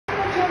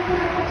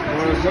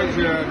What's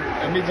your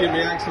immediate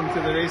reaction to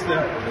the race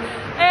there?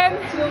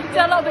 It's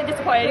a little bit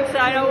disappointing because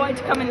I wanted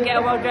to come and get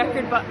a world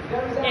record, but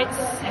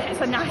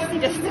it's a nasty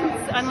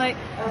distance, and like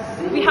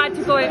we had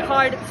to go out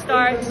hard at the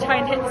start to try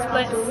and hit the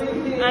splits,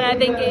 and I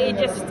think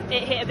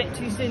it hit a bit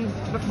too soon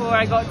before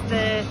I got to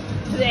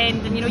the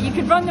end. And you know, you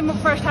could run the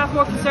first half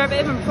more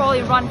conservative and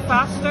probably run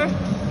faster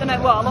than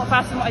a lot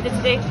faster than what I did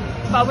today,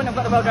 but I wouldn't have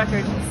got the world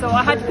record. So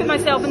I had to put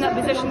myself in that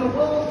position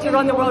to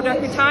run the world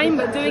record time,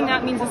 but doing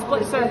that means the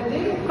splits are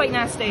quite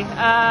nasty.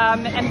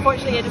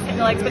 Unfortunately, I just hit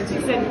the legs a bit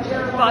too soon.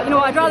 But you know,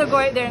 I'd rather go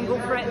out there and go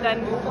for it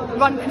than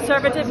run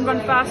conservative and run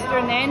faster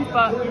in the end,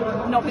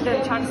 but not with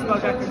a chance of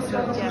world record. So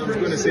yeah. I was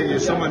going to say, you're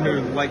someone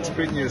who likes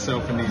putting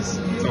yourself in these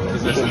tough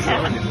positions,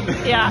 aren't you?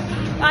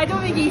 Yeah, I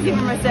don't make it easy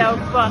for myself,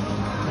 but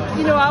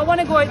you know, I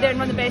want to go out there and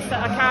run the best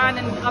that I can,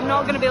 and I'm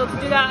not going to be able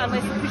to do that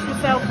unless you push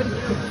yourself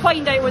and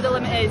find out where the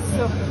limit is.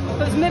 So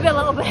it was maybe a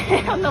little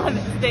bit on the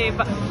limit today,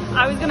 but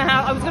I was going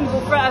to go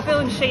for it. I feel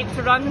in shape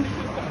to run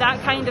that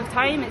kind of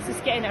time. It's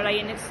just getting it right,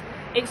 and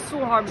it's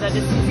so hard with that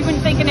distance. You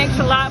wouldn't think an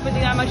extra lap would do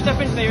that much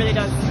difference, but it really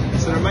does.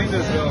 So remind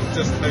us of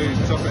just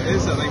how tough it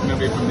is. I think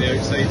maybe from the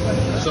outside,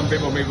 some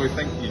people maybe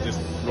think you just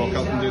rock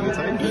up and do the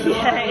time.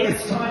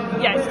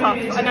 Yeah, it's tough.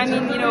 And I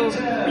mean, you know,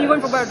 when you're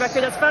going for world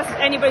record, as fast as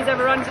anybody's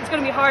ever run, so it's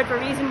going to be hard for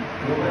a reason.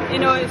 You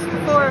know, it's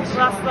before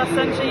last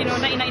century, you know,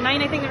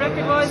 1999 I think the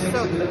record was,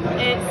 so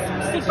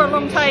it's stood for a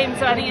long time,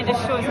 so I think it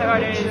just shows how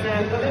hard it is.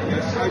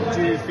 How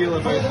do you feel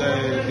about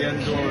the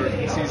indoor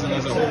season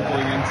as a whole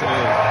going into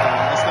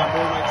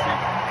Istanbul next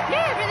week?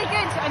 Yeah, really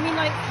good. I mean,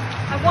 like,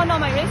 I've won all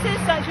my races,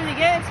 so that's really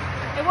good.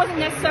 It wasn't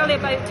necessarily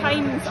about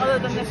times other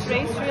than this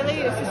race, really.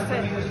 It's just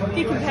to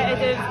be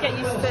competitive, get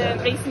used to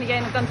racing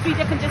again. I've done 3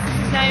 different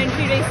distances now in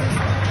 3 races,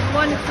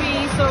 1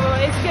 free, so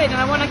it's good, and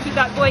I want to keep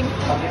that going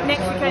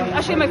next weekend.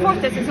 Actually, my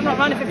 4th distance, I'm not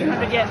running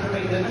 1500 yet,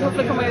 and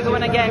hopefully come away with a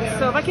win again.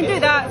 So if I can do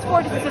that, it's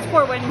 4 distances,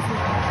 4 wins,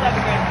 that'd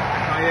be great.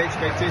 High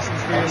expectations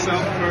for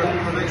yourself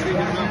for next week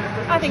as well?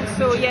 I think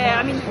so,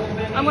 yeah. I mean,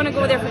 I'm going to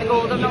go there for the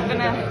gold. I'm not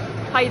going to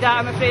hide that,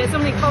 I'm afraid. It's the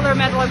only colour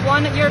medal I've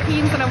won at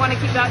Europeans, and I want to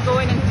keep that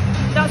going, and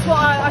that's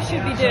what I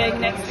should be doing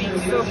next week.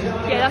 So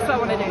yeah, that's what I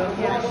want to do.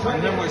 Yeah.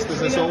 And how much does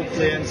this all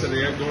play into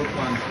the outdoor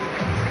plan?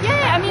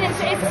 Yeah, I mean, it's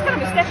kind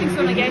of a stepping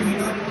stone, I guess.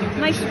 It's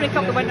nice to break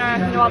up the winter.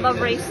 You know, I love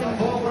racing.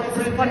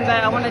 It's a fun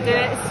bit. I want to do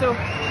it. So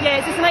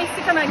yeah, it's just nice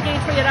to kind of gauge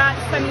where you're at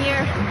this time of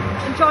year,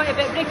 enjoy it a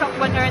bit, break up the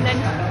winter, and then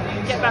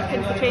get back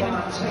into training.